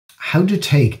How to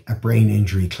take a brain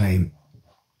injury claim.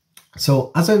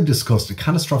 So as I've discussed, a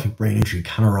catastrophic brain injury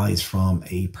can arise from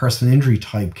a personal injury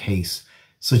type case,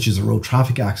 such as a road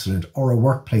traffic accident or a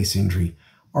workplace injury,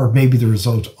 or maybe the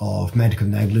result of medical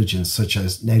negligence, such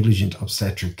as negligent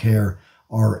obstetric care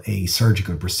or a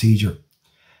surgical procedure.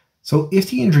 So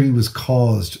if the injury was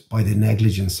caused by the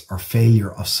negligence or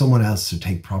failure of someone else to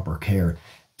take proper care,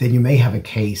 then you may have a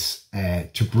case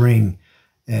to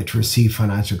receive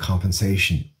financial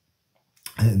compensation.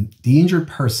 And the injured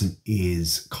person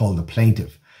is called a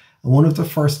plaintiff. And one of the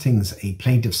first things a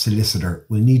plaintiff solicitor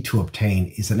will need to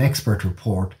obtain is an expert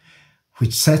report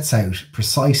which sets out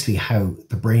precisely how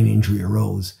the brain injury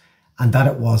arose and that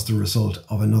it was the result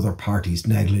of another party's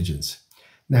negligence.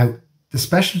 Now, the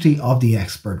specialty of the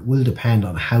expert will depend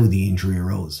on how the injury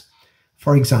arose.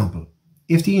 For example,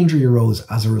 if the injury arose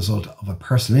as a result of a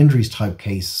personal injuries type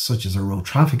case, such as a road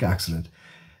traffic accident,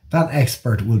 that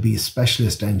expert will be a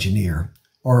specialist engineer.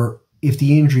 Or if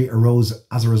the injury arose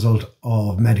as a result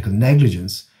of medical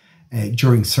negligence,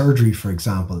 during surgery, for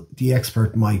example, the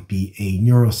expert might be a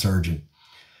neurosurgeon.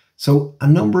 So a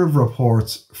number of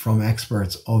reports from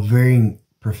experts of varying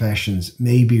professions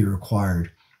may be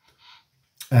required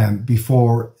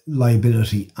before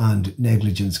liability and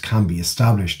negligence can be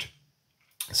established.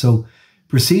 So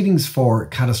proceedings for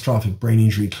catastrophic brain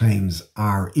injury claims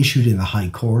are issued in the High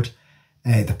Court.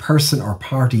 The person or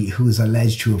party who is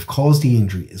alleged to have caused the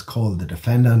injury is called the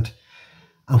defendant.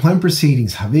 And when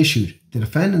proceedings have issued, the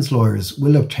defendant's lawyers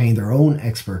will obtain their own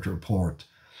expert report,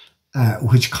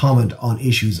 which comment on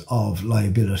issues of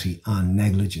liability and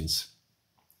negligence.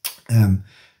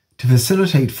 To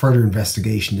facilitate further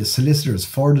investigation, the solicitors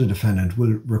for the defendant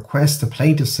will request the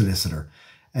plaintiff's solicitor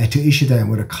to issue them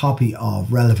with a copy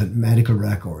of relevant medical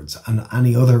records and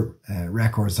any other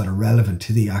records that are relevant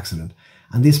to the accident.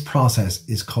 And this process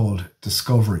is called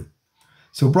discovery.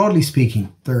 So broadly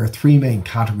speaking, there are three main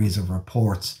categories of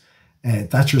reports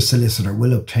that your solicitor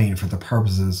will obtain for the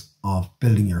purposes of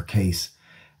building your case.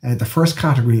 The first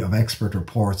category of expert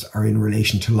reports are in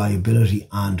relation to liability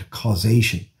and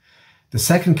causation. The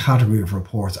second category of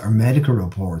reports are medical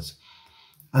reports,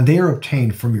 and they are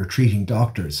obtained from your treating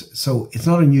doctors. So it's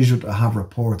not unusual to have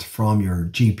reports from your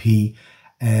GP,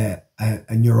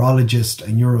 a neurologist, a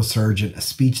neurosurgeon, a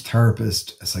speech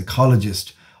therapist, a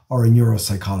psychologist, or a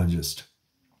neuropsychologist.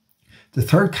 The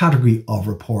third category of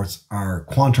reports are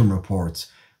quantum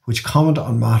reports, which comment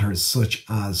on matters such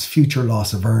as future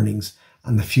loss of earnings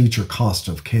and the future cost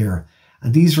of care.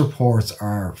 And these reports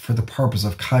are for the purpose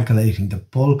of calculating the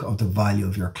bulk of the value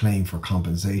of your claim for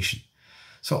compensation.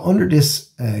 So under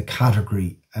this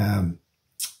category,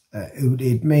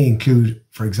 it may include,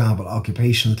 for example,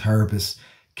 occupational therapists,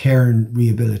 care and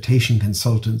rehabilitation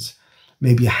consultants,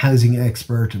 maybe a housing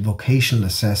expert, a vocational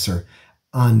assessor,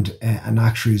 and an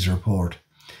actuary's report.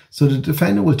 So the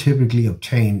defendant will typically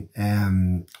obtain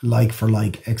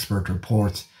like-for-like expert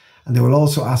reports, and they will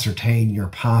also ascertain your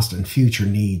past and future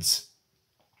needs.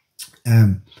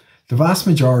 The vast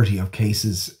majority of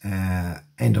cases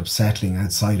end up settling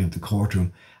outside of the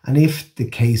courtroom, and if the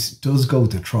case does go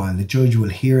to trial, the judge will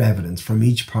hear evidence from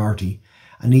each party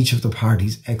and each of the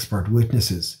parties' expert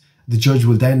witnesses. The judge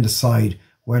will then decide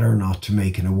whether or not to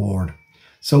make an award.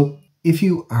 So if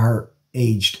you are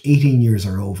aged 18 years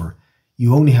or over,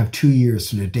 you only have 2 years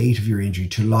from the date of your injury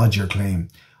to lodge your claim,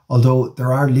 although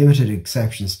there are limited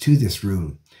exceptions to this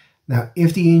rule. Now,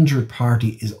 if the injured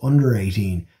party is under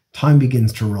 18, time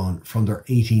begins to run from their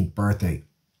 18th birthday.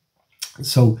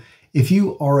 So if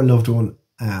you or a loved one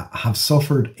have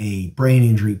suffered a brain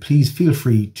injury, please feel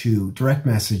free to direct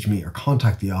message me or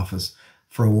contact the office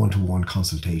for a one-to-one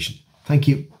consultation. Thank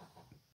you.